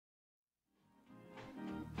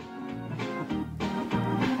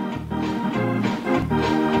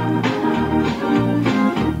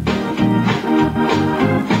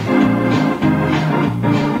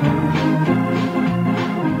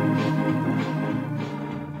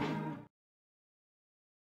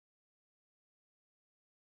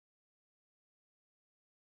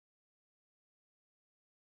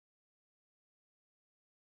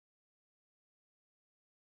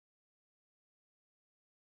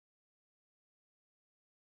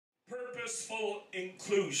Purposeful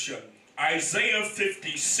inclusion. Isaiah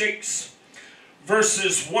 56,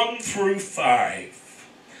 verses 1 through 5.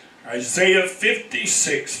 Isaiah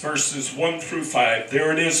 56, verses 1 through 5.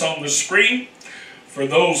 There it is on the screen. For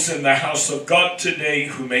those in the house of God today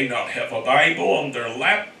who may not have a Bible on their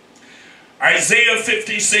lap, Isaiah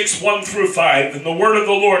 56, 1 through 5. And the word of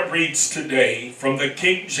the Lord reads today from the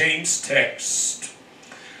King James text.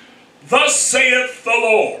 Thus saith the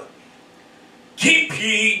Lord, keep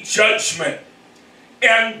ye judgment,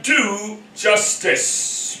 and do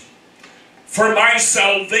justice. For my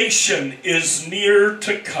salvation is near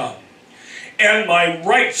to come, and my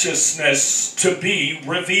righteousness to be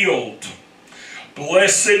revealed.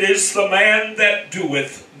 Blessed is the man that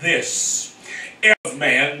doeth this, and the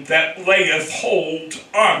man that layeth hold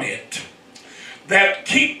on it, that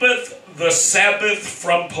keepeth the Sabbath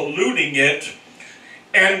from polluting it,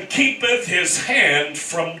 and keepeth his hand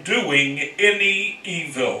from doing any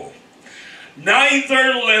evil.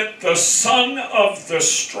 Neither let the son of the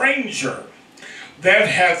stranger that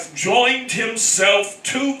hath joined himself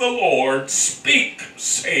to the Lord speak,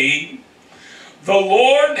 saying, the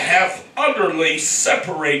Lord hath utterly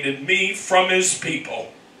separated me from his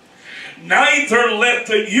people. Neither let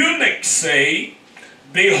the eunuch say,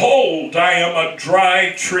 behold, I am a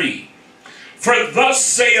dry tree. For thus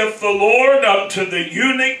saith the Lord unto the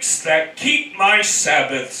eunuchs that keep my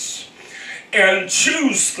Sabbaths, and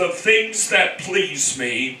choose the things that please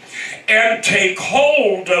me, and take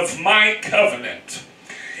hold of my covenant.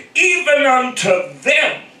 Even unto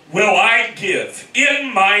them will I give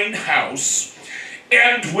in mine house,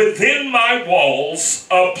 and within my walls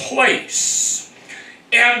a place,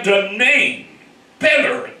 and a name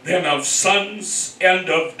better than of sons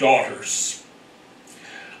and of daughters.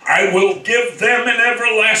 I will give them an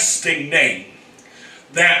everlasting name,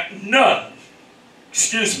 that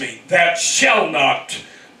that shall not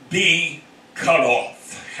be cut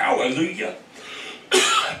off. Hallelujah.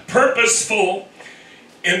 Purposeful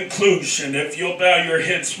inclusion. If you'll bow your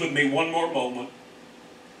heads with me one more moment.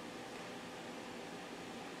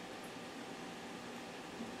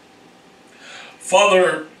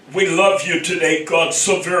 Father, we love you today, God,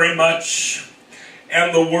 so very much.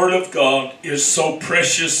 And the Word of God is so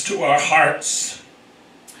precious to our hearts.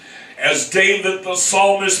 As David the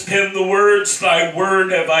psalmist penned the words, thy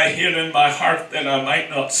word have I hid in my heart that I might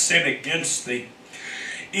not sin against thee.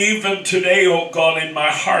 Even today, O God, in my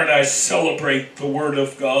heart I celebrate the Word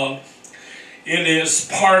of God. It is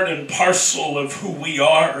part and parcel of who we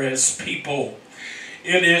are as people.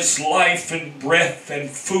 It is life and breath and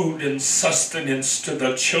food and sustenance to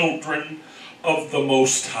the children of the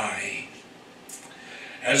Most High.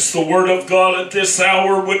 As the Word of God at this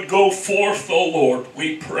hour would go forth, O Lord,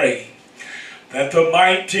 we pray that the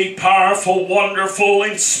mighty, powerful, wonderful,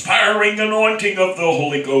 inspiring anointing of the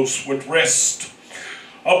Holy Ghost would rest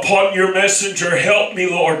upon your messenger. Help me,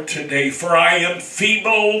 Lord, today, for I am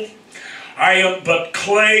feeble. I am but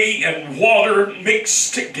clay and water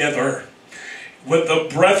mixed together with the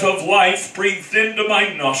breath of life breathed into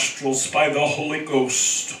my nostrils by the Holy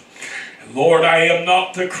Ghost. Lord, I am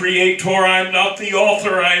not the creator, I am not the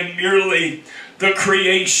author, I am merely the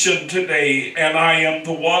creation today, and I am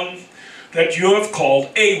the one that you have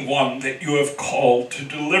called, that you have called to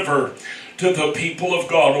deliver to the people of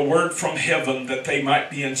God a word from heaven that they might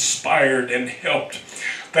be inspired and helped,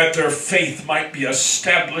 that their faith might be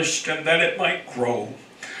established and that it might grow.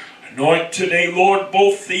 Anoint today, Lord,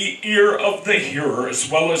 both the ear of the hearer as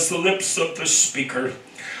well as the lips of the speaker.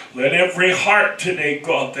 Let every heart today,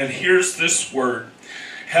 God, that hears this word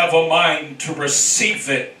have a mind to receive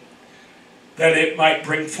it, that it might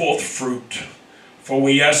bring forth fruit. For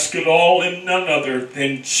we ask it all in none other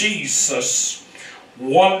than Jesus'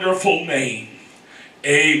 wonderful name.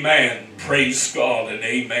 Amen. Praise God and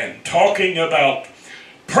amen. Talking about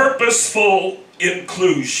purposeful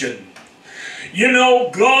inclusion. You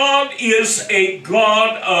know, God is a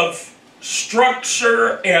God of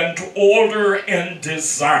structure and order and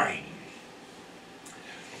design.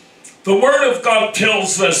 The Word of God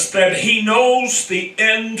tells us that He knows the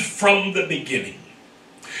end from the beginning.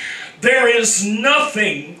 There is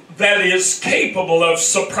nothing that is capable of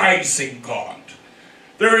surprising God.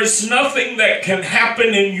 There is nothing that can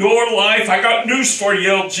happen in your life. I got news for you,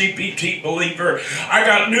 LGBT believer. I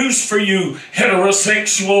got news for you,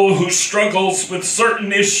 heterosexual who struggles with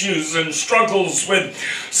certain issues and struggles with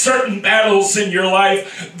certain battles in your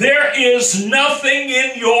life. There is nothing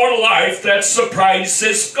in your life that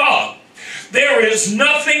surprises God. There is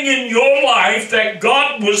nothing in your life that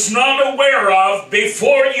God was not aware of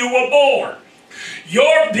before you were born.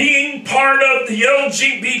 Your being part of the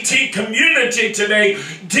LGBT community today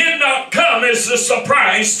did not come as a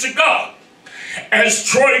surprise to God. As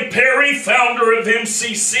Troy Perry, founder of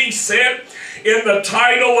MCC, said in the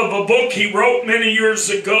title of a book he wrote many years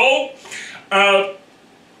ago,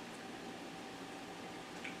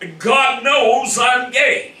 God knows I'm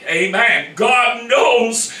gay. Amen. God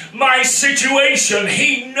knows my situation.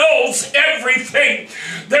 He knows everything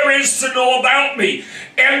there is to know about me.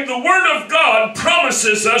 And the Word of God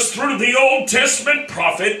promises us through the Old Testament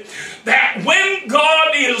prophet that when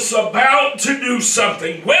God is about to do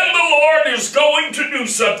something, when the Lord is going to do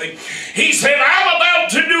something, He said, I'm about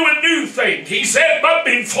to do a new thing. He said, but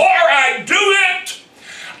before I do it,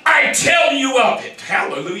 I tell you of it.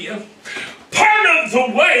 Hallelujah. Part of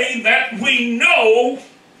the way that we know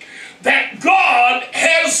that God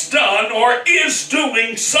has done or is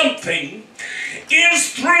doing something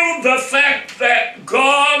is through the fact that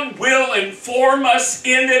God will inform us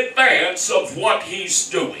in advance of what He's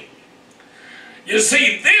doing. You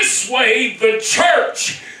see, this way the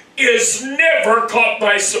church is never caught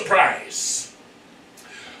by surprise.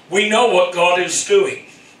 We know what God is doing.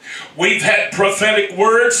 We've had prophetic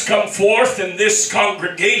words come forth in this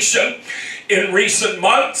congregation in recent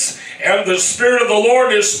months, and the Spirit of the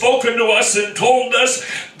Lord has spoken to us and told us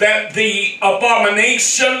that the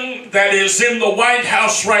abomination that is in the White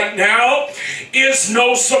House right now is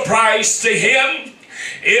no surprise to Him.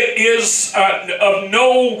 It is of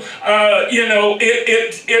no,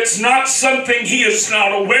 it's not something He is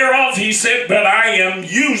not aware of. He said, but I am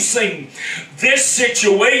using this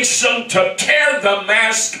situation to tear the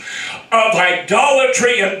mask of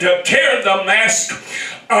idolatry and to tear the mask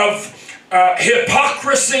of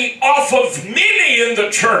hypocrisy off of many in the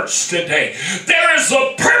church today. There is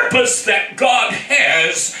a purpose that God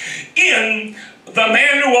has in the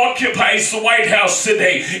man who occupies the White House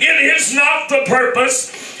today. It is not the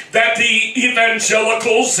purpose that the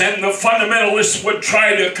evangelicals and the fundamentalists would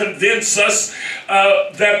try to convince us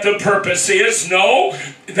that the purpose is. No,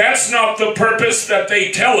 that's not the purpose that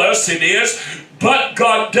they tell us it is. But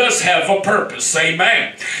God does have a purpose,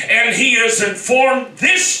 amen. And He has informed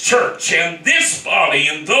this church and this body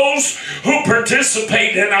and those who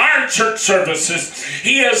participate in our church services.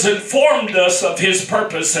 He has informed us of His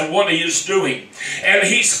purpose and what He is doing. And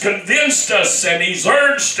He's convinced us and He's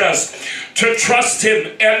urged us to trust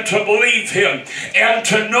Him and to believe Him and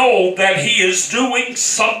to know that He is doing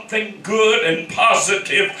something good and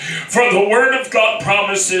positive. For the Word of God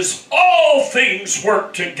promises all things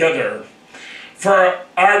work together for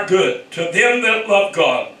our good, to them that love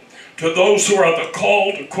God, to those who are the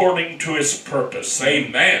called according to His purpose.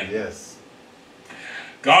 Amen. Yes.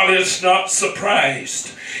 God is not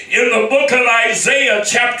surprised. In the book of Isaiah,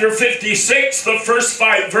 chapter 56, the first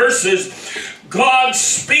 5 verses, God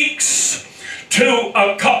speaks to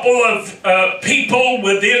a couple of people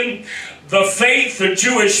within the faith, the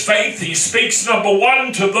Jewish faith. He speaks, number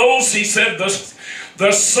one, to those, he said,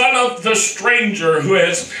 the son of the stranger who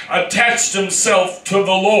has attached himself to the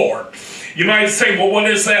Lord. You might say, well, what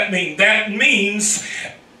does that mean? That means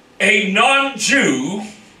a non-Jew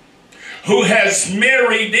who has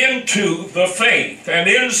married into the faith, and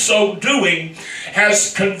in so doing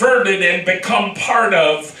has converted and become part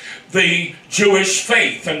of the Jewish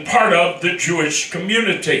faith and part of the Jewish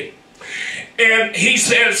community. And he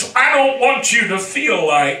says, I don't want you to feel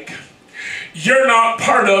like you're not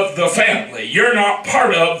part of the family. You're not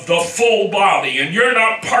part of the full body. And you're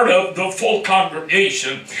not part of the full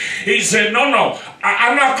congregation. He said, no,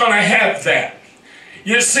 I'm not going to have that.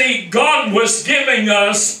 You see, God was giving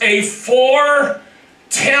us a foretelling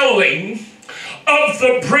of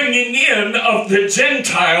the bringing in of the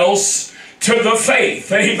Gentiles to the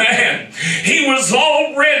faith. Amen. He was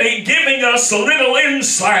already giving us a little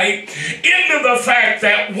insight into the fact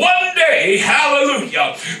that one day,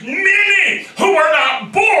 hallelujah, many who are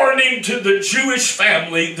not born into the Jewish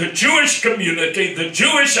family, the Jewish community, the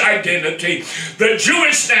Jewish identity, the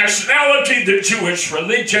Jewish nationality, the Jewish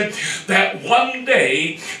religion, that one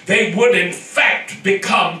day they would in fact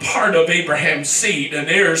become part of Abraham's seed and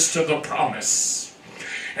heirs to the promise.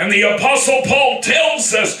 And the Apostle Paul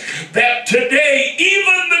tells us that today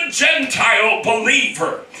even the Gentile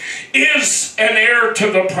believer is an heir to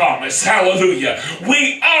the promise. Hallelujah.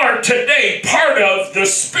 We are today part of the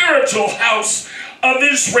spiritual house of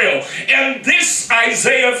Israel. And this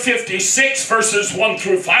Isaiah 56 verses 1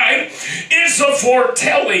 through 5 is a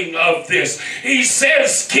foretelling of this. He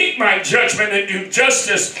says, keep my judgment and do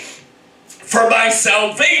justice, for my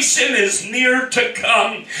salvation is near to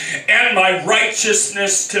come, and my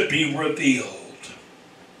righteousness to be revealed.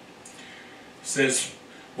 It says,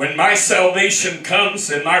 when my salvation comes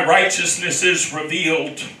and my righteousness is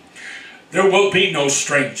revealed, there will be no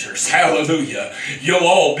strangers. Hallelujah. You'll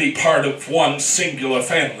all be part of one singular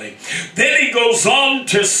family. Then he goes on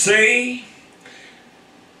to say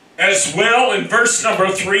as well in verse number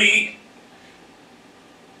 3,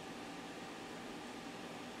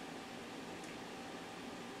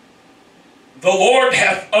 the Lord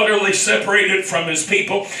hath utterly separated from his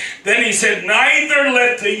people. Then he said, neither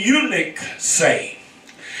let the eunuch say,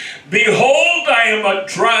 behold, I am a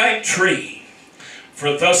dry tree.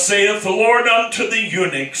 For thus saith the Lord unto the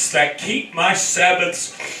eunuchs that keep my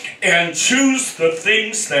Sabbaths, and choose the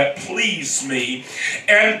things that please me,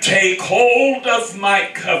 and take hold of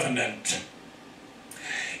my covenant.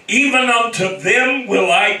 Even unto them will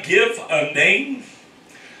I give a name.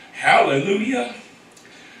 Hallelujah.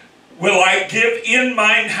 Will I give in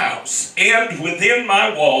mine house and within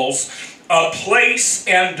my walls a place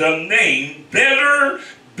and a name better,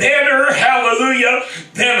 hallelujah,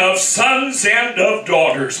 than of sons and of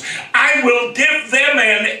daughters. I will give them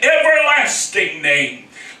an everlasting name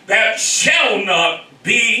that shall not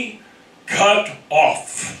be cut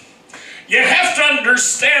off. You have to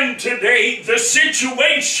understand today the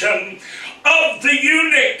situation of the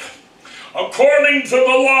eunuch. According to the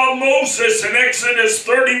law of Moses in Exodus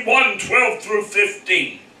 31, 12 through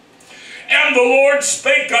 15. And the Lord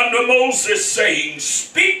spake unto Moses, saying,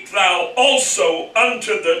 speak thou also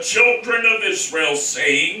unto the children of Israel,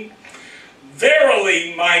 saying,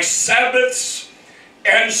 verily my Sabbaths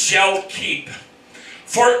and shall keep.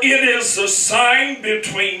 For it is a sign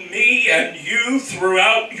between me and you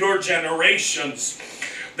throughout your generations,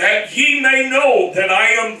 that ye may know that I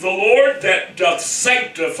am the Lord that doth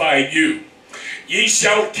sanctify you. Ye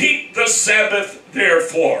shall keep the Sabbath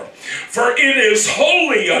therefore, for it is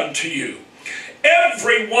holy unto you.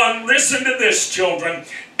 Everyone, listen to this, children,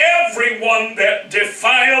 everyone that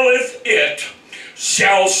defileth it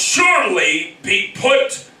shall surely be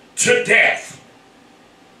put to death.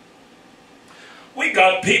 We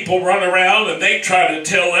got people run around and they try to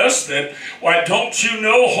tell us that, why, don't you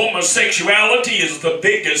know homosexuality is the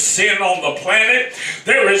biggest sin on the planet?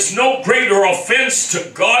 There is no greater offense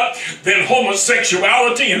to God than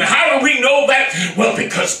homosexuality. And how do we know that? Well,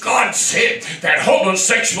 because God said that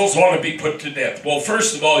homosexuals ought to be put to death. Well,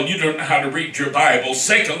 first of all, you don't know how to read your Bible.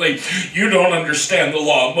 Secondly, you don't understand the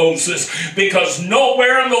law of Moses, because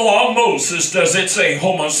nowhere in the law of Moses does it say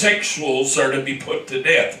homosexuals are to be put to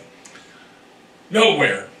death.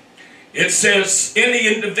 Nowhere. It says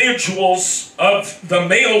any individuals of the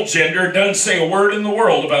male gender, doesn't say a word in the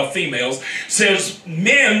world about females. It says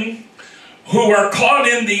men who are caught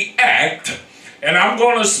in the act, and I'm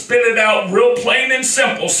going to spit it out real plain and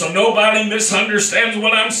simple so nobody misunderstands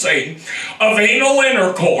what I'm saying, of anal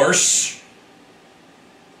intercourse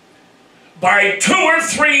by 2 or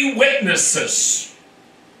 3 witnesses.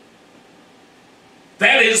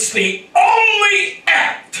 That is the only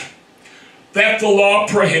act that the law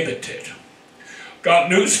prohibited. Got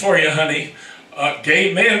news for you, honey.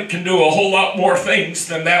 Gay men can do a whole lot more things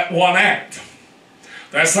than that one act.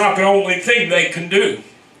 That's not the only thing they can do.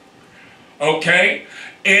 Okay?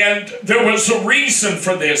 And there was a reason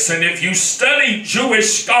for this. And if you study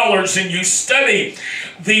Jewish scholars and you study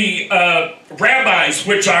the rabbis,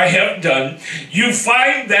 which I have done, you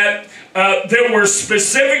find that there were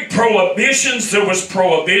specific prohibitions. There was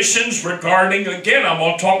prohibitions regarding, again, I'm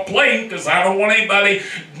going to talk plain because I don't want anybody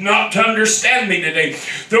not to understand me today.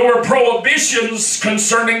 There were prohibitions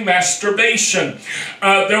concerning masturbation.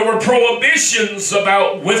 There were prohibitions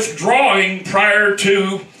about withdrawing prior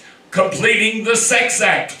to completing the sex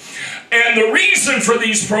act. And the reason for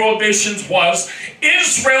these prohibitions was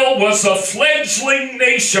Israel was a fledgling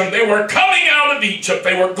nation. They were coming out of Egypt.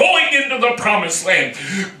 They were going into the promised land.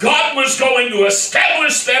 God was going to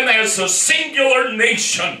establish them as a singular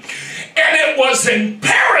nation. And it was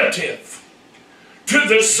imperative to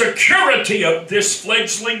the security of this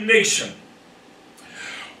fledgling nation.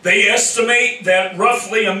 They estimate that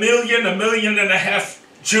roughly 1 million, 1.5 million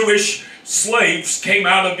Jewish slaves came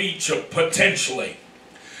out of Egypt, potentially.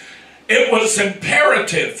 It was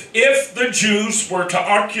imperative, if the Jews were to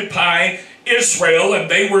occupy Israel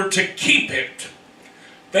and they were to keep it,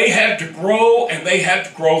 they had to grow, and they had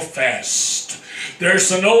to grow fast.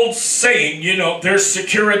 There's an old saying, you know, there's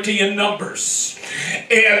security in numbers.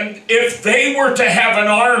 And if they were to have an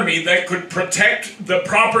army that could protect the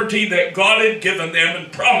property that God had given them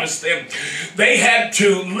and promised them, they had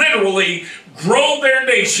to literally grow their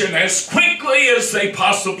nation as quickly as they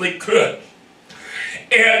possibly could.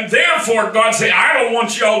 And therefore, God said, I don't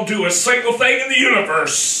want y'all to do a single thing in the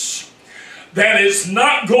universe that is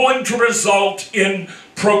not going to result in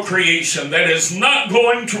procreation, that is not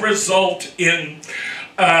going to result in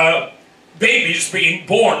babies being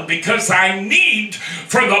born, because I need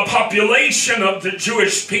for the population of the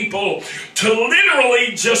Jewish people to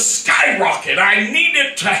literally just skyrocket. I need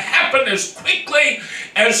it to happen as quickly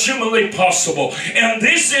as humanly possible. And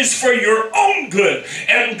this is for your own good,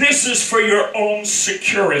 and this is for your own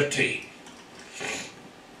security.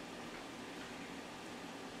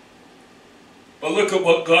 But look at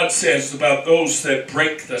what God says about those that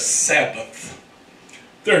break the Sabbath.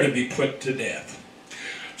 They're to be put to death.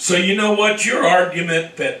 So you know what? Your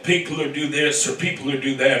argument that people who do this or people who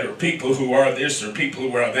do that or people who are this or people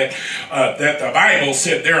who are that, that the Bible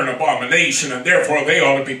said they're an abomination and therefore they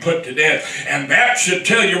ought to be put to death, and that should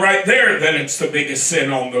tell you right there that it's the biggest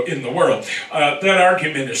sin in the world. That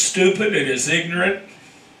argument is stupid. It is ignorant.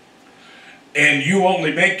 And you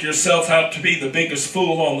only make yourself out to be the biggest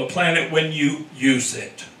fool on the planet when you use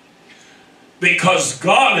it. Because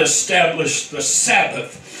God established the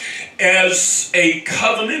Sabbath as a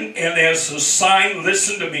covenant and as a sign,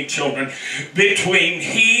 listen to me children, between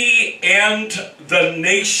He and the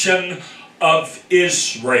nation of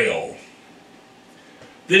Israel.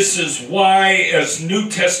 This is why, as New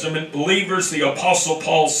Testament believers, the Apostle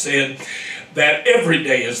Paul said that every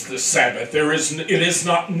day is the Sabbath. It is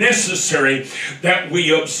not necessary that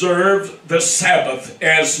we observe the Sabbath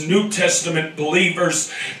as New Testament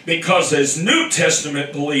believers, because as New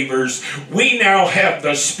Testament believers, we now have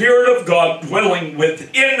the Spirit of God dwelling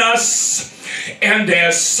within us, and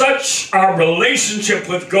as such, our relationship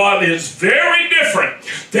with God is very different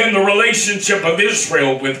than the relationship of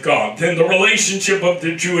Israel with God, than the relationship of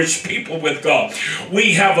the Jewish people with God.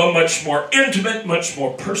 We have a much more intimate, much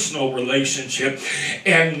more personal relationship,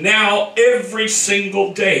 and now every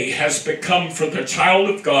single day has become for the child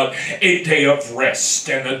of God a day of rest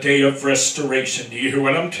and a day of restoration. Do you hear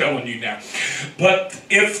what I'm telling you now? But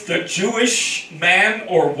if the Jewish man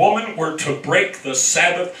or woman were to break the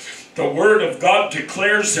Sabbath, the Word of God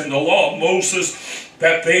declares in the law of Moses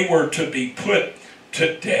that they were to be put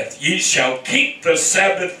to death. Ye shall keep the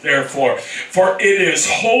Sabbath therefore, for it is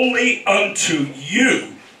holy unto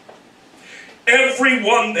you. Every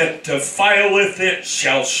one that defileth it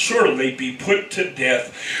shall surely be put to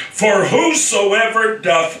death. For whosoever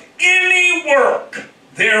doth any work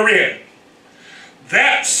therein,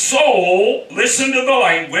 that soul, listen to the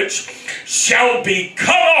language, shall be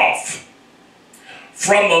cut off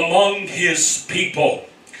from among his people.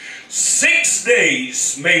 6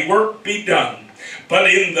 days may work be done, but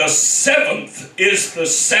in the seventh is the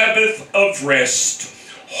Sabbath of rest,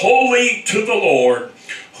 holy to the Lord.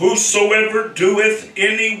 Whosoever doeth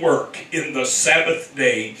any work in the Sabbath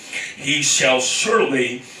day, he shall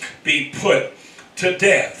surely be put to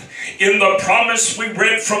death. In the promise we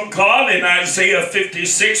read from God in Isaiah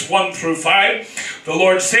 56, 1 through 5, the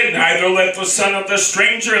Lord said, neither let the son of the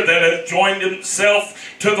stranger that hath joined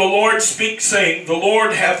himself to the Lord speak, saying, the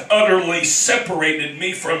Lord hath utterly separated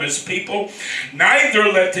me from his people. Neither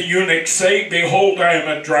let the eunuch say, behold, I am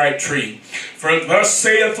a dry tree. For thus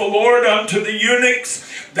saith the Lord unto the eunuchs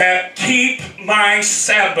that keep my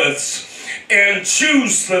Sabbaths, and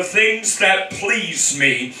choose the things that please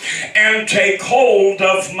me, and take hold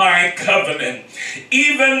of my covenant.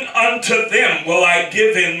 Even unto them will I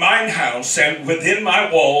give in mine house and within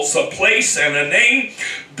my walls a place and a name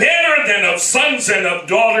better than of sons and of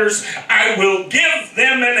daughters. I will give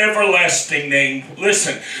them an everlasting name,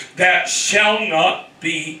 listen, that shall not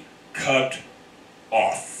be cut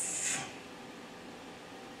off.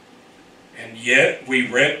 And yet we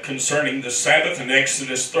read concerning the Sabbath in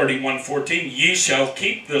Exodus 31:14, ye shall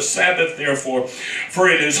keep the Sabbath therefore, for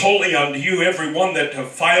it is holy unto you. Every one that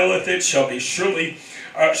defileth it shall be surely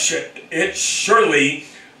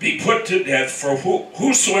be put to death. For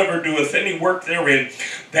whosoever doeth any work therein,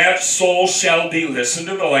 that soul shall be, listen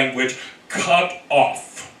to the language, cut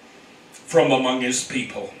off from among his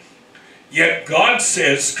people. Yet God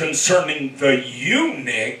says concerning the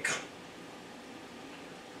eunuch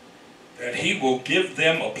that he will give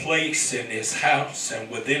them a place in his house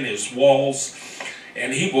and within his walls,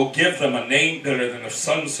 and he will give them a name better than of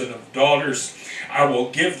sons and of daughters. I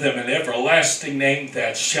will give them an everlasting name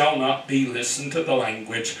that shall not be, listen to the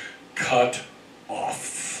language, cut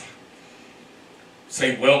off.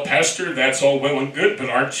 Say, well, Pastor, that's all well and good,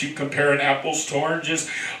 but aren't you comparing apples to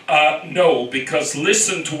oranges? No, because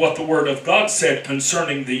listen to what the Word of God said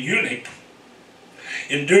concerning the eunuch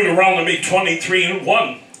in Deuteronomy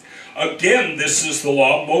 23:1. Again, this is the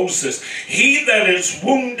law of Moses. He that is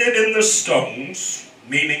wounded in the stones,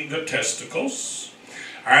 meaning the testicles.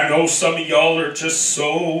 I know some of y'all are just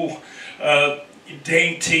so,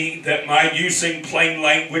 dainty that my using plain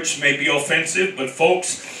language may be offensive, but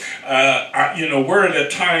folks, we're at a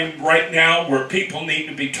time right now where people need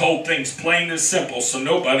to be told things plain and simple so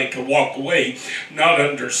nobody can walk away not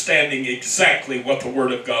understanding exactly what the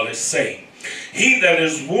Word of God is saying. He that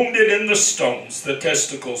is wounded in the stones, the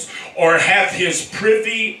testicles, or hath his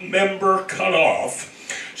privy member cut off,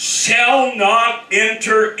 shall not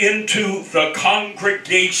enter into the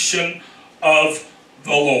congregation of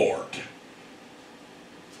the Lord.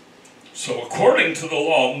 So according to the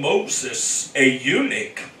law of Moses, a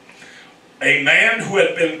eunuch, a man who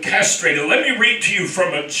had been castrated. Let me read to you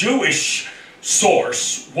from a Jewish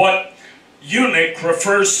source what eunuch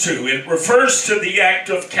refers to. It refers to the act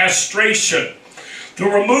of castration, the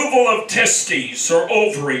removal of testes or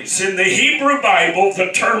ovaries. In the Hebrew Bible,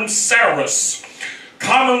 the term saris,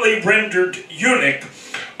 commonly rendered eunuch,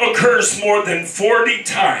 occurs more than 40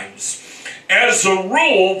 times. As a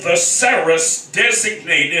rule, the saris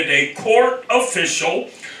designated a court official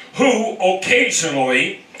who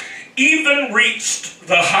occasionally even reached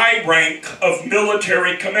the high rank of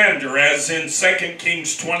military commander, as in 2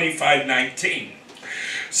 Kings 25:19.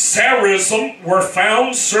 Sarism were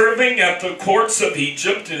found serving at the courts of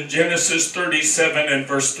Egypt in Genesis 37 and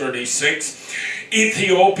verse 36,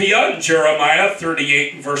 Ethiopia in Jeremiah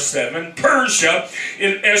 38 and verse 7, Persia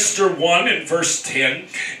in Esther 1 and verse 10,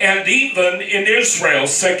 and even in Israel,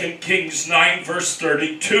 2 Kings 9 verse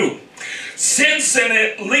 32. Since in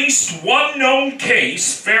at least one known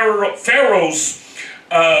case, Pharaoh's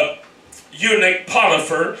eunuch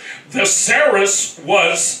Potiphar, the saris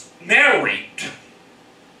was married.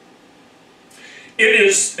 It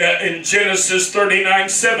is in Genesis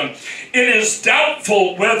 39:7. It is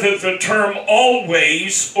doubtful whether the term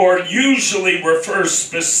always or usually refers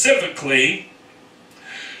specifically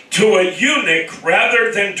to a eunuch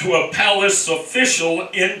rather than to a palace official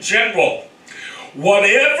in general.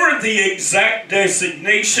 Whatever the exact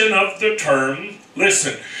designation of the term,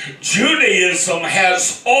 listen, Judaism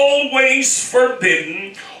has always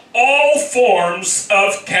forbidden all forms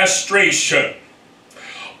of castration.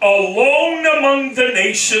 Alone among the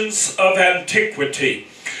nations of antiquity,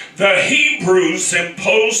 the Hebrews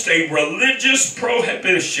imposed a religious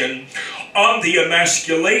prohibition on the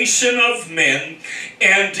emasculation of men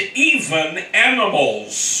and even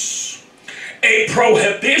animals. A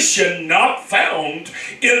prohibition not found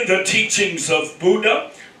in the teachings of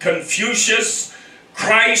Buddha, Confucius,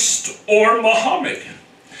 Christ, or Muhammad.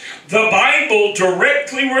 The Bible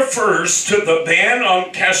directly refers to the ban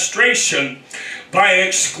on castration by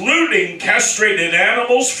excluding castrated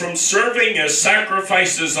animals from serving as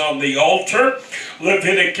sacrifices on the altar,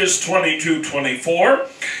 Leviticus 22:24.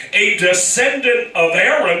 A descendant of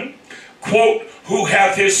Aaron, quote, who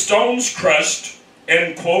hath his stones crushed,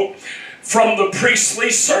 end quote, from the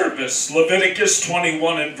priestly service, Leviticus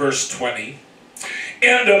 21 and verse 20.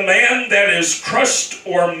 And a man that is crushed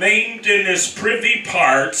or maimed in his privy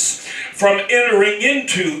parts from entering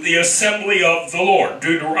into the assembly of the Lord,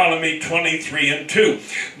 Deuteronomy 23 and 2.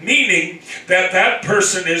 Meaning that that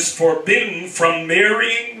person is forbidden from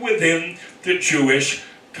marrying within the Jewish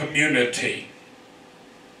community.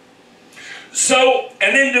 So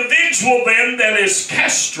an individual then that is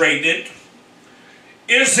castrated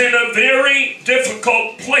is in a very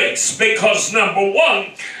difficult place because, number one,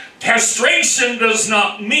 castration does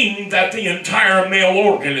not mean that the entire male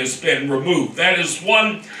organ has been removed. That is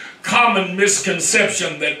one common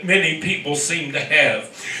misconception that many people seem to have.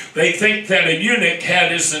 They think that a eunuch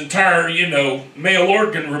had his entire, male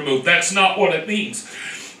organ removed. That's not what it means.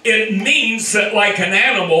 It means that like an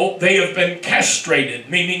animal, they have been castrated,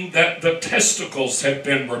 meaning that the testicles have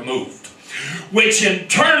been removed, which in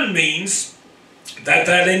turn means that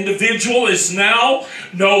that individual is now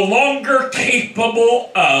no longer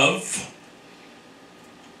capable of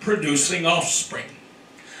producing offspring.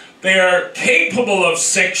 They are capable of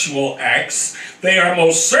sexual acts. They are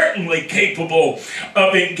most certainly capable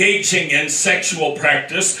of engaging in sexual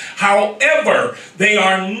practice. However, they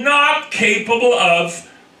are not capable of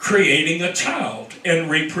creating a child and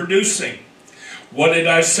reproducing. What did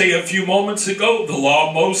I say a few moments ago? The law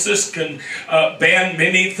of Moses can ban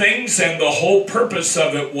many things, and the whole purpose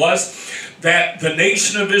of it was that the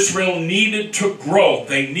nation of Israel needed to grow.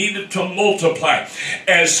 They needed to multiply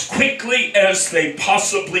as quickly as they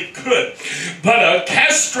possibly could. But a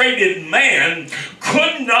castrated man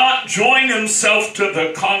could not join himself to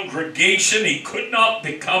the congregation. He could not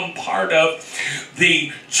become part of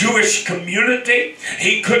the Jewish community.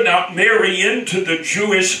 He could not marry into the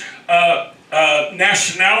Jewish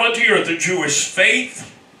nationality or the Jewish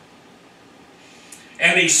faith.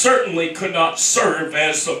 And he certainly could not serve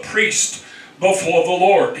as a priest before the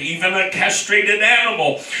Lord. Even a castrated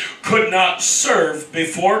animal could not serve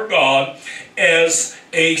before God as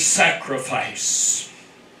a sacrifice.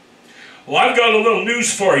 Well, I've got a little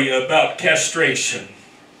news for you about castration.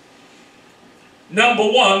 Number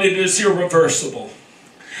one, it is irreversible.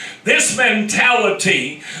 This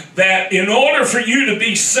mentality that in order for you to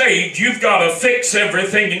be saved, you've got to fix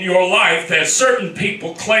everything in your life that certain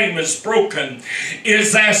people claim is broken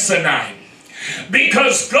is asinine.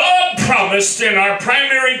 Because God promised in our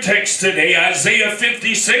primary text today, Isaiah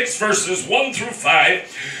 56 verses 1 through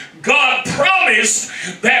 5, God promised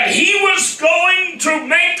that He was going to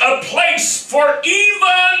make a place for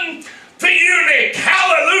even the eunuch.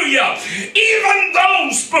 Hallelujah. Even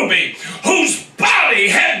those, booby, whose body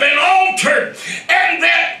had been altered, and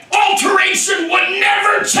that alteration would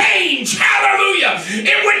never change. Hallelujah.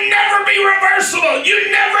 It would never be reversible.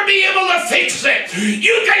 You'd never be able to fix it.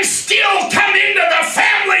 You can still come into the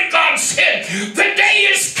family, God said. The day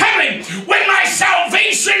is coming when my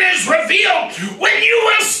salvation is revealed, when you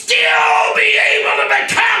will still be able to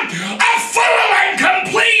become a full and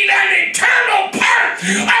complete and eternal part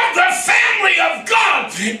of the family of God,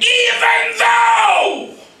 even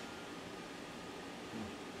though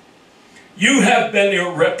you have been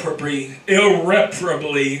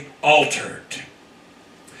irreparably altered.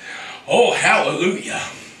 Oh, hallelujah.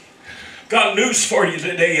 Got news for you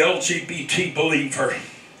today, LGBT believer.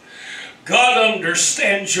 God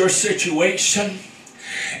understands your situation,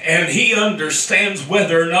 and He understands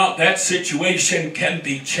whether or not that situation can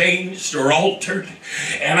be changed or altered.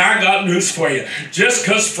 And I got news for you. Just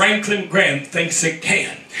because Franklin Graham thinks it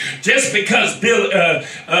can, just because Jimmy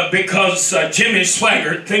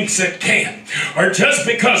Swaggart thinks it can, or just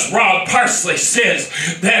because Rod Parsley says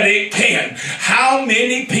that it can, how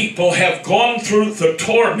many people have gone through the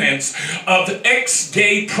torments of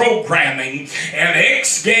ex-gay programming and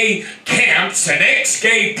ex-gay camps and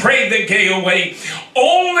ex-gay pray the gay away,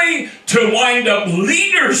 only to wind up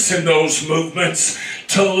leaders in those movements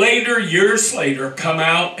to later, years later, come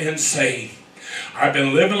out and say, I've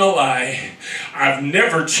been living a lie. I've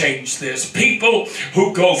never changed this. People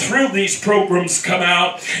who go through these programs come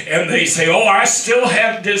out and they say, oh, I still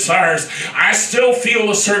have desires. I still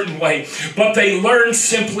feel a certain way. But they learn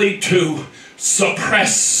simply to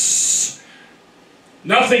suppress.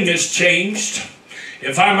 Nothing has changed.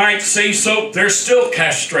 If I might say so, they're still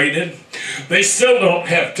castrated. They still don't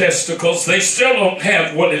have testicles. They still don't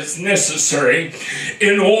have what is necessary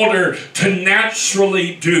in order to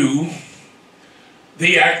naturally do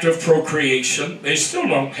the act of procreation. They still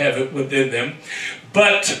don't have it within them.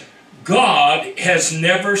 But God has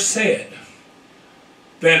never said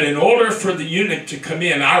that in order for the eunuch to come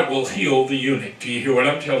in, I will heal the eunuch. Do you hear what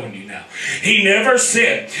I'm telling you now? He never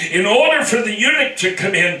said, in order for the eunuch to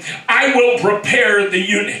come in, I will prepare the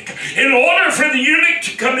eunuch. In order for the eunuch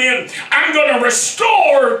to come in, I'm going to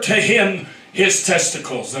restore to him his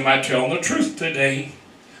testicles. Am I telling the truth today?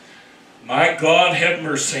 My God, have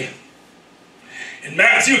mercy. In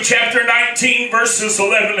Matthew chapter 19, verses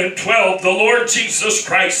 11 and 12, the Lord Jesus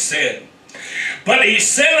Christ said, but He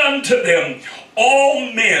said unto them,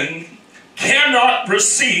 all men cannot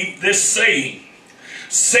receive this saying,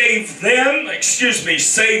 save they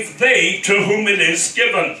to whom it is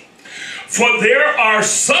given. For there are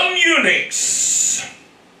some eunuchs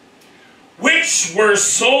which were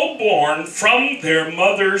so born from their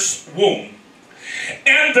mother's womb.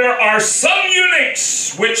 And there are some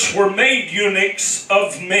eunuchs which were made eunuchs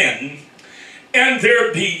of men, and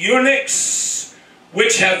there be eunuchs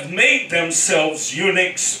which have made themselves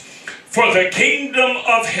eunuchs for the kingdom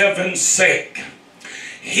of heaven's sake.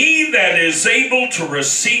 He that is able to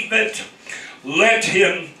receive it, let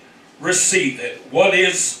him receive it. What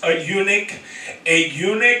is a eunuch? A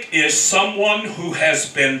eunuch is someone who has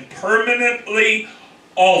been permanently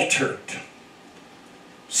altered,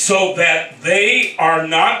 so that they are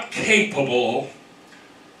not capable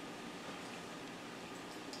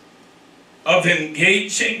of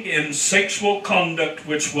engaging in sexual conduct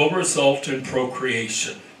which will result in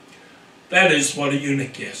procreation. That is what a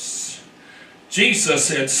eunuch is. Jesus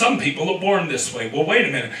said some people are born this way. Well, wait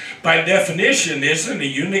a minute. By definition, isn't a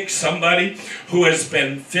eunuch somebody who has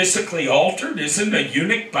been physically altered? Isn't a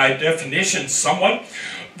eunuch by definition someone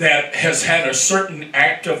that has had a certain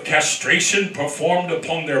act of castration performed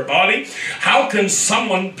upon their body? How can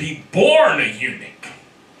someone be born a eunuch?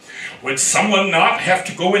 Would someone not have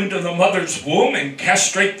to go into the mother's womb and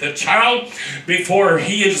castrate the child before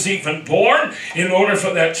he is even born in order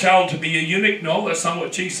for that child to be a eunuch? No, that's not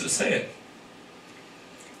what Jesus said.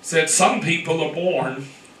 He said some people are born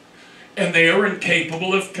and they are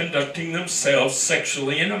incapable of conducting themselves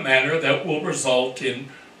sexually in a manner that will result in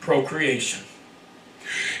procreation.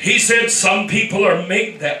 He said some people are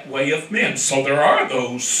made that way of men. So there are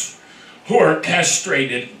those who are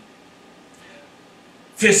castrated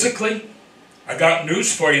physically. I got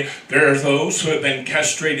news for you. There are those who have been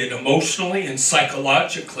castrated emotionally and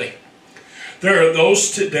psychologically. There are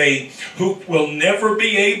those today who will never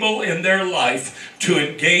be able in their life to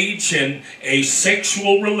engage in a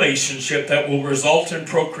sexual relationship that will result in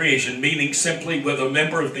procreation, meaning simply with a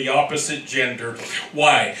member of the opposite gender.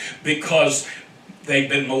 Why? Because they've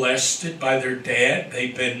been molested by their dad.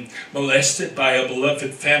 They've been molested by a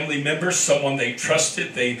beloved family member, someone they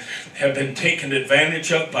trusted. They have been taken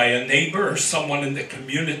advantage of by a neighbor or someone in the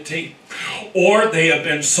community. Or they have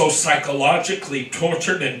been so psychologically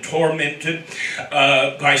tortured and tormented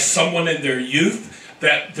by someone in their youth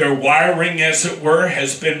that their wiring, as it were,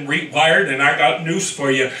 has been rewired. And I got news for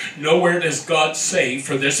you. Nowhere does God say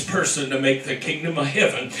for this person to make the kingdom of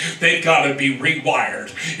heaven, they've got to be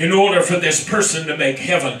rewired. In order for this person to make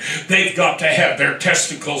heaven, they've got to have their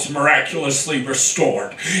testicles miraculously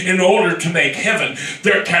restored. In order to make heaven,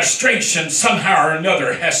 their castration somehow or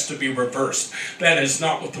another has to be reversed. That is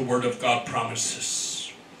not what the Word of God promises.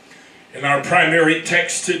 In our primary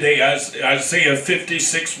text today, Isaiah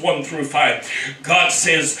 56, 1 through 5, God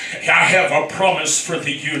says, I have a promise for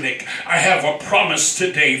the eunuch. I have a promise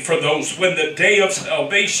today for those. When the day of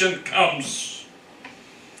salvation comes,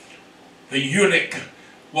 the eunuch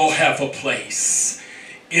will have a place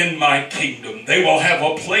in my kingdom. They will have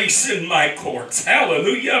a place in my courts.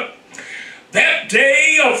 Hallelujah. That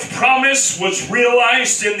day of promise was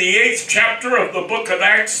realized in the 8th chapter of the book of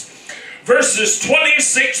Acts, verses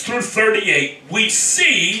 26 through 38. We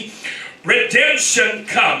see redemption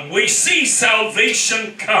come. We see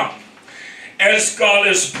salvation come, as God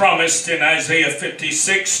has promised in Isaiah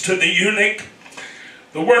 56 to the eunuch.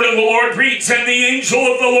 The word of the Lord reads, And the angel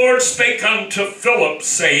of the Lord spake unto Philip,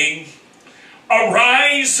 saying,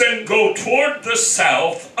 Arise and go toward the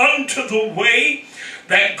south unto the way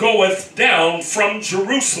that goeth down from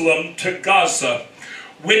Jerusalem to Gaza,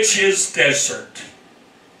 which is desert.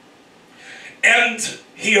 And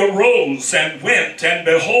he arose and went, and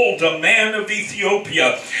behold, a man of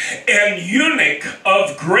Ethiopia, an eunuch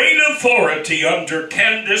of great authority under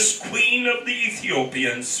Candace, queen of the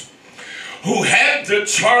Ethiopians, who had the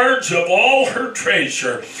charge of all her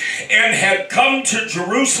treasure, and had come to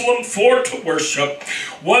Jerusalem for to worship,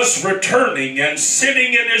 was returning and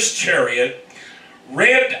sitting in his chariot,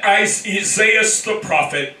 read Isaiah the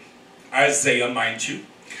prophet, Isaiah, mind you.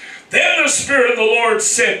 Then the Spirit of the Lord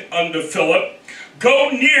said unto Philip, Go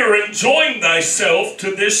near and join thyself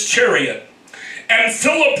to this chariot. And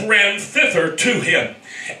Philip ran thither to him,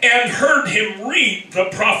 and heard him read the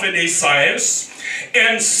prophet Isaiah,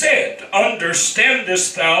 and said,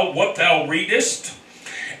 Understandest thou what thou readest?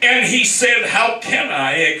 And he said, How can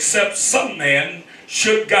I, except some man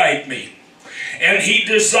should guide me? And he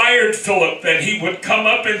desired Philip that he would come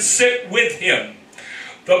up and sit with him.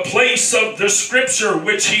 The place of the scripture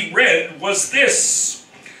which he read was this: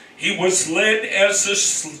 He was led as a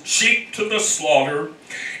sheep to the slaughter,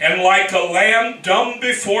 and like a lamb dumb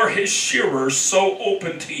before his shearers, so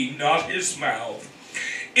opened he not his mouth.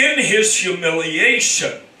 In his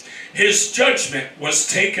humiliation his judgment was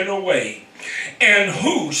taken away. And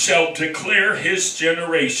who shall declare his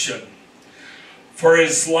generation? For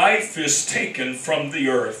his life is taken from the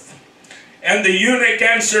earth. And the eunuch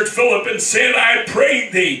answered Philip and said, I pray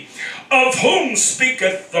thee, of whom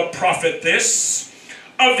speaketh the prophet this?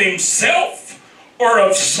 Of himself or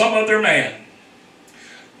of some other man?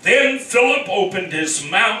 Then Philip opened his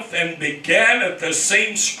mouth and began at the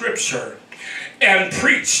same scripture, and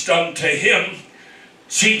preached unto him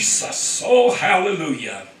Jesus. Oh,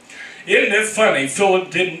 hallelujah. Isn't it funny? Philip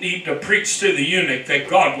didn't need to preach to the eunuch that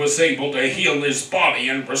God was able to heal his body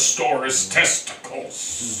and restore his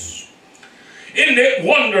testicles. Isn't it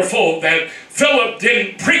wonderful that Philip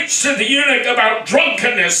didn't preach to the eunuch about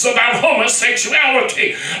drunkenness, about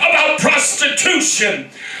homosexuality, about prostitution,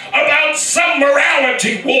 about some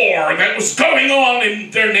morality war that was going on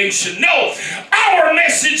in their nation? No, our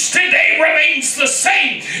message today remains the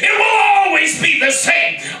same. It will always be the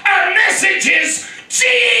same. Our message is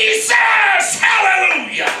Jesus!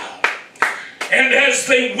 Hallelujah! And as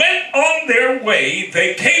they went on their way,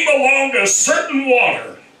 they came along a certain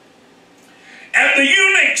water. And the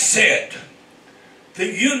eunuch said, the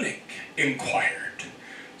eunuch inquired,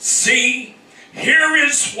 See, here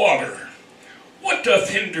is water. What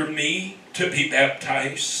doth hinder me to be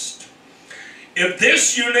baptized? If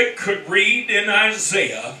this eunuch could read in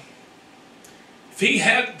Isaiah, if he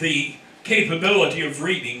had the capability of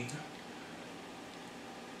reading,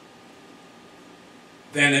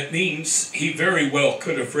 then it means he very well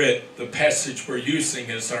could have read the passage we're using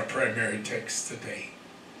as our primary text today.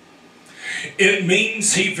 It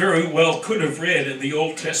means he very well could have read in the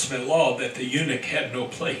Old Testament law that the eunuch had no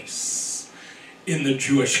place in the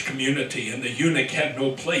Jewish community, and the eunuch had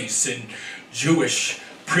no place in Jewish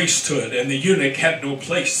priesthood, and the eunuch had no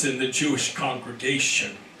place in the Jewish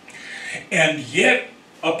congregation. And yet,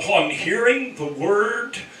 upon hearing the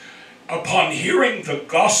word, upon hearing the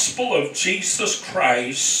gospel of Jesus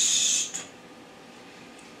Christ,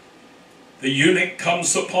 the eunuch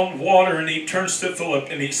comes upon water, and he turns to Philip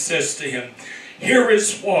and he says to him, "Here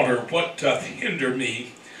is water, what doth hinder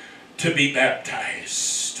me to be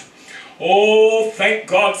baptized?" Oh, thank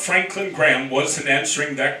God Franklin Graham wasn't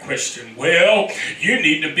answering that question. "Well, you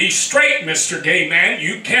need to be straight, Mr. Gay Man.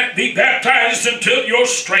 You can't be baptized until you're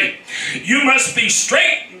straight. You must be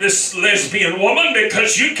straight, this lesbian woman,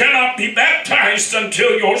 because you cannot be baptized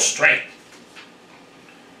until you're straight."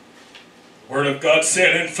 The Word of God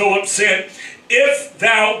said, and Philip said, "If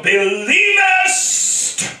thou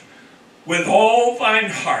believest with all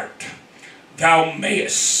thine heart, thou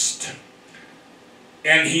mayest."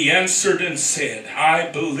 And he answered and said, "I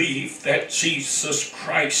believe that Jesus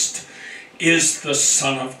Christ is the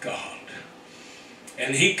Son of God."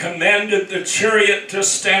 And he commanded the chariot to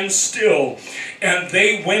stand still, and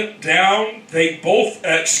they went down,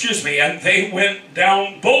 and they went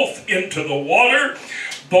down both into the water,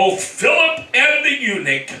 both Philip and the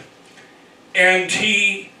eunuch, and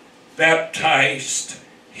he baptized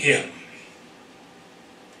him.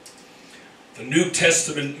 The New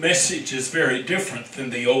Testament message is very different than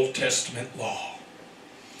the Old Testament law.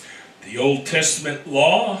 The Old Testament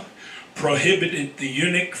law prohibited the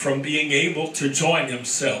eunuch from being able to join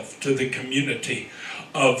himself to the community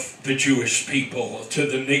of the Jewish people, to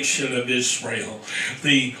the nation of Israel.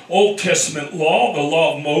 The Old Testament law, the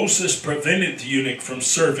law of Moses, prevented the eunuch from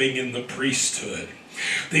serving in the priesthood.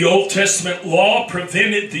 The Old Testament law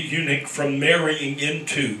prevented the eunuch from marrying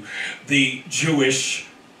into the Jewish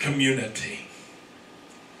community.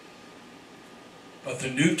 But the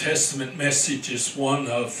New Testament message is one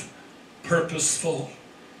of purposeful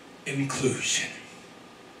inclusion.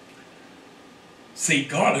 See,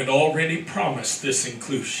 God had already promised this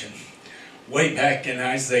inclusion way back in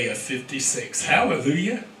Isaiah 56.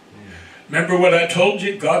 Hallelujah. Remember what I told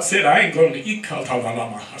you? God said, "I ain't going to eat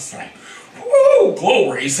kaltalamahasai." Woo,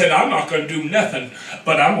 glory. He said, "I'm not going to do nothing,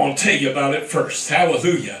 but I'm going to tell you about it first."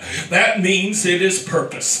 Hallelujah. That means it is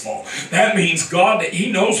purposeful. That means God,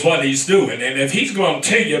 he knows what he's doing. And if he's going to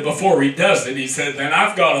tell you before he does it, he said, then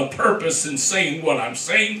I've got a purpose in saying what I'm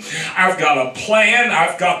saying. I've got a plan.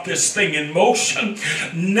 I've got this thing in motion.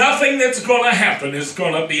 Nothing that's going to happen is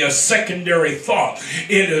going to be a secondary thought.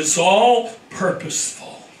 It is all purposeful.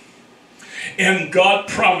 And God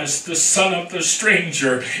promised the son of the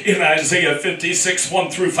stranger in Isaiah 56,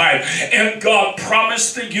 1 through 5. And God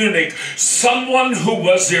promised the eunuch someone who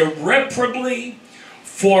was irreparably,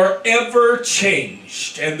 forever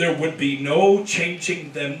changed. And there would be no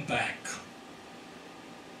changing them back.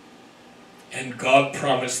 And God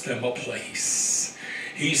promised them a place.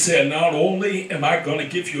 He said, not only am I going to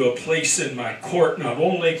give you a place in my court, not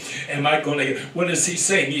only am I going to, what is he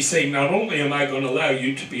saying? He's saying, not only am I going to allow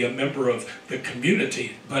you to be a member of the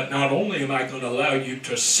community, but not only am I going to allow you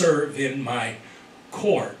to serve in my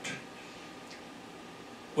court.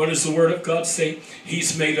 What does the Word of God say?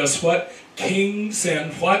 He's made us what? Kings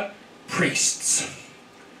and what? Priests.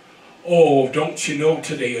 Oh, don't you know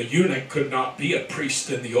today a eunuch could not be a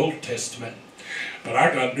priest in the Old Testament. But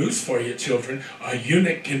I got news for you, children. A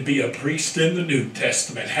eunuch can be a priest in the New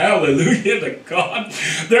Testament. Hallelujah to God.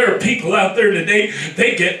 There are people out there today,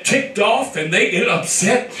 they get ticked off and they get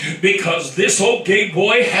upset because this old gay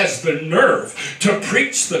boy has the nerve to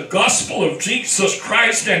preach the gospel of Jesus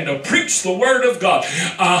Christ and to preach the Word of God.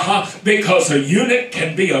 Because a eunuch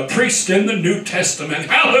can be a priest in the New Testament.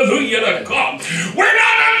 Hallelujah to God. We're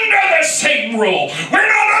not under the same rule. We're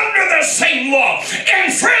not under the same law.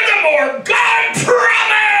 And furthermore, God promised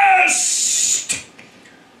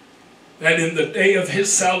that in the day of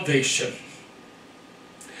his salvation,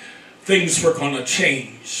 things were going to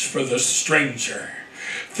change for the stranger.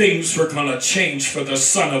 Things were going to change for the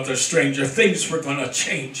son of the stranger. Things were going to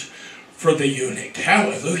change for the eunuch.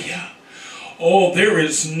 Hallelujah. Oh, there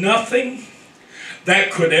is nothing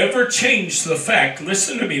that could ever change the fact,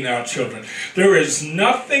 listen to me now, children, there is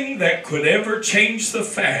nothing that could ever change the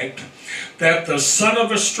fact that the son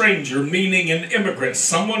of a stranger, meaning an immigrant,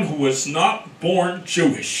 someone who was not born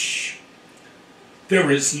Jewish,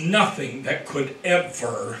 there is nothing that could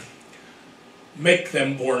ever make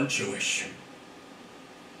them born Jewish.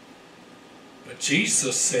 But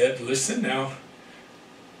Jesus said, listen now,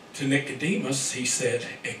 to Nicodemus, he said,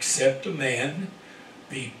 except a man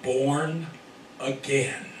be born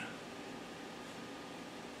again.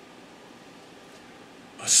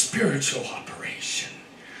 A spiritual operation.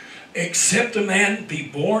 Except a man be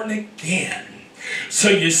born again. So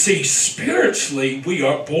you see, spiritually we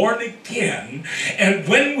are born again, and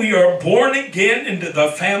when we are born again into the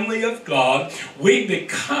family of God, we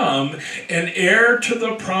become an heir to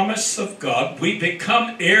the promise of God. We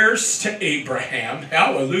become heirs to Abraham.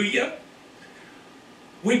 Hallelujah.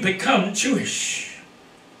 We become Jewish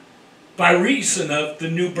by reason of the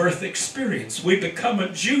new birth experience. We become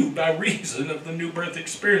a Jew by reason of the new birth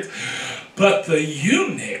experience. But the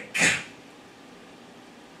eunuch,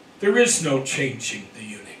 there is no changing the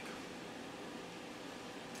eunuch.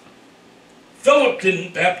 Philip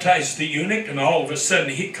didn't baptize the eunuch and all of a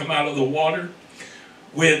sudden he'd come out of the water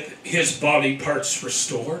with his body parts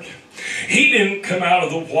restored. He didn't come out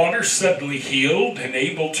of the water suddenly healed and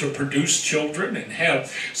able to produce children and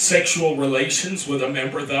have sexual relations with a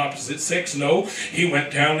member of the opposite sex. No, he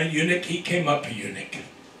went down a eunuch, he came up a eunuch.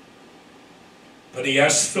 But he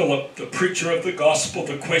asked Philip, the preacher of the gospel,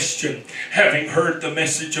 the question, having heard the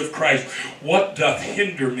message of Christ, what doth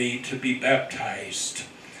hinder me to be baptized?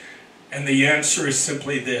 And the answer is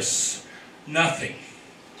simply this, nothing.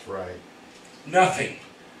 That's right. Nothing,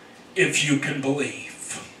 if you can believe.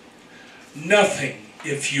 Nothing,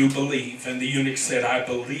 if you believe. And the eunuch said, I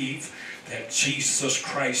believe that Jesus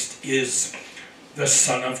Christ is the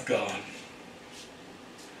Son of God.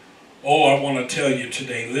 Oh, I want to tell you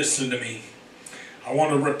today, listen to me. I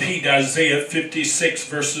want to repeat Isaiah 56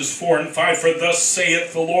 verses 4 and 5. For thus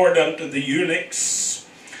saith the Lord unto the eunuchs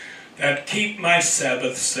that keep my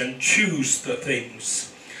Sabbaths and choose the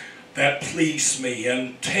things that please me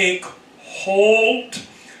and take hold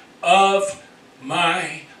of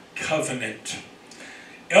my covenant.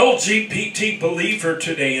 LGBT believer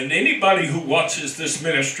today, and anybody who watches this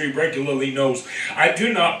ministry regularly knows, I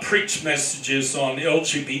do not preach messages on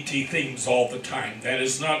LGBT themes all the time. That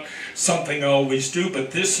is not something I always do,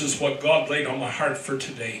 but this is what God laid on my heart for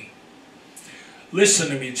today. Listen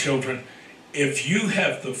to me, children. If you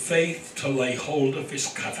have the faith to lay hold of His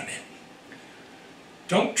covenant,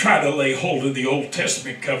 don't try to lay hold of the Old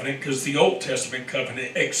Testament covenant, because the Old Testament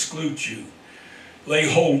covenant excludes you. Lay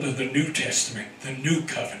hold of the New Testament, the New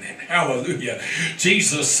Covenant. Hallelujah.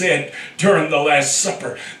 Jesus said during the Last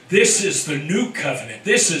Supper, this is the New Covenant.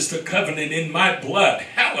 This is the covenant in my blood.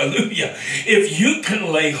 Hallelujah. If you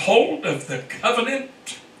can lay hold of the covenant,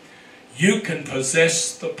 you can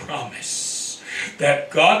possess the promise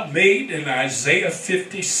that God made in Isaiah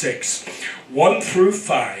 56, 1 through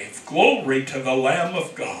 5. Glory to the Lamb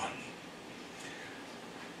of God.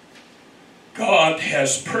 God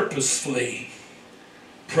has purposefully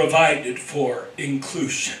provided for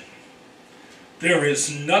inclusion. There is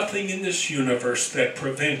nothing in this universe that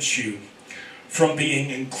prevents you from being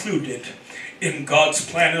included in God's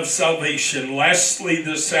plan of salvation. Lastly,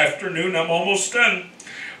 this afternoon, I'm almost done.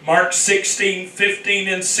 Mark 16, 15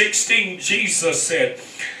 and 16, Jesus said,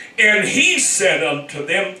 and He said unto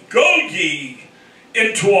them, go ye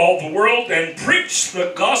into all the world and preach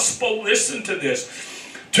the gospel, listen to this,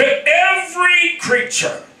 to every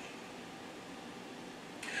creature.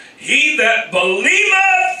 He that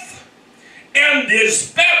believeth and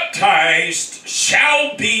is baptized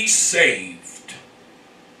shall be saved.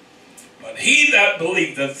 But he that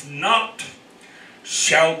believeth not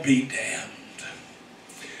shall be damned.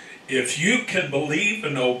 If you can believe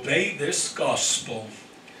and obey this gospel,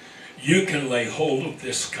 you can lay hold of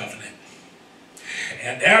this covenant.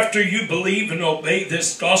 And after you believe and obey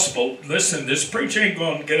this gospel, listen, this preacher ain't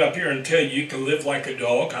going to get up here and tell you can live like a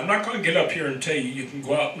dog. I'm not going to get up here and tell you can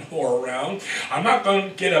go out and whore around. I'm not going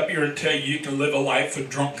to get up here and tell you can live a life of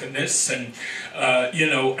drunkenness and,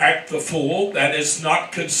 act the fool. That is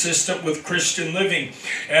not consistent with Christian living.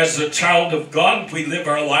 As a child of God, we live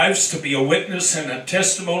our lives to be a witness and a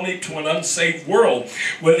testimony to an unsaved world.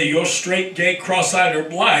 Whether you're straight, gay, cross-eyed, or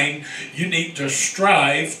blind, you need to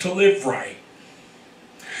strive to live right.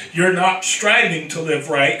 You're not striving to live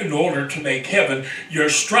right in order to make heaven. You're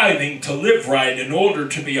striving to live right in order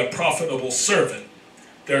to be a profitable servant.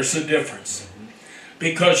 There's a difference.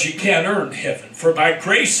 Because you can't earn heaven. For by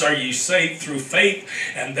grace are ye saved through faith,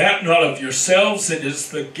 and that not of yourselves. It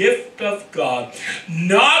is the gift of God,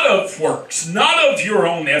 not of works, not of your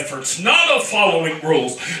own efforts, not of following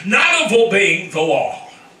rules, not of obeying the law.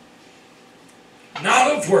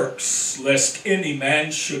 Not of works, lest any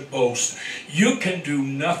man should boast. You can do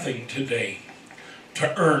nothing today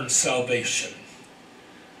to earn salvation.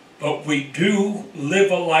 but we do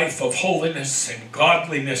live a life of holiness and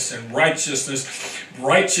godliness and righteousness.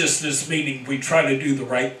 Righteousness meaning we try to do the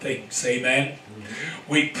right things. Amen?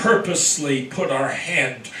 We purposely put our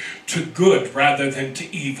hand to good rather than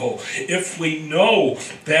to evil. If we know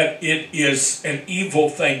that it is an evil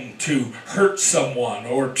thing to hurt someone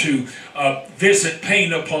or to visit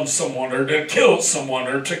pain upon someone or to kill someone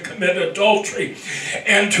or to commit adultery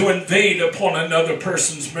and to invade upon another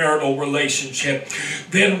person's marital relationship,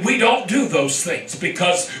 then we don't do those things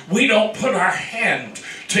because we don't put our hand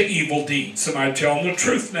to evil deeds. Am I telling the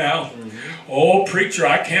truth now? Oh, preacher,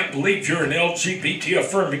 I can't believe you're an LGBT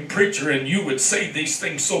affirming preacher and you would say these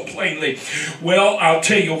things so plainly. Well, I'll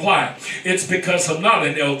tell you why. It's because I'm not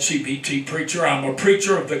an LGBT preacher. I'm a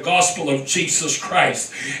preacher of the gospel of Jesus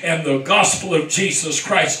Christ. And the gospel of Jesus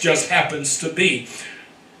Christ just happens to be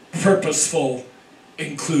purposeful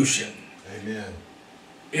inclusion. Amen.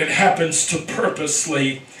 It happens to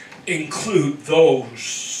purposely include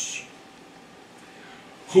those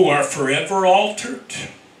who are forever altered,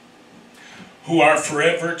 who are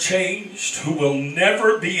forever changed, who will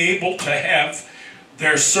never be able to have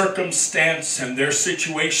their circumstance and their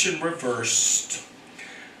situation reversed.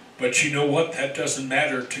 But you know what? That doesn't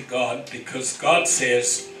matter to God, because God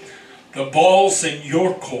says, the ball's in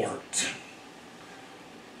your court.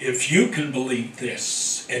 If you can believe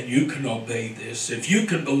this and you can obey this, if you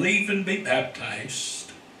can believe and be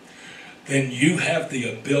baptized, then you have the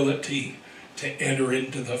ability to enter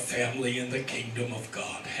into the family and the kingdom of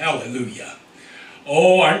God. Hallelujah.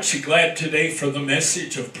 Oh, aren't you glad today for the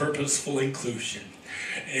message of purposeful inclusion?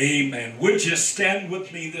 Amen. Would you stand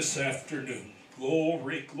with me this afternoon?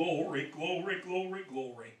 Glory, glory, glory, glory,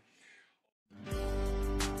 glory.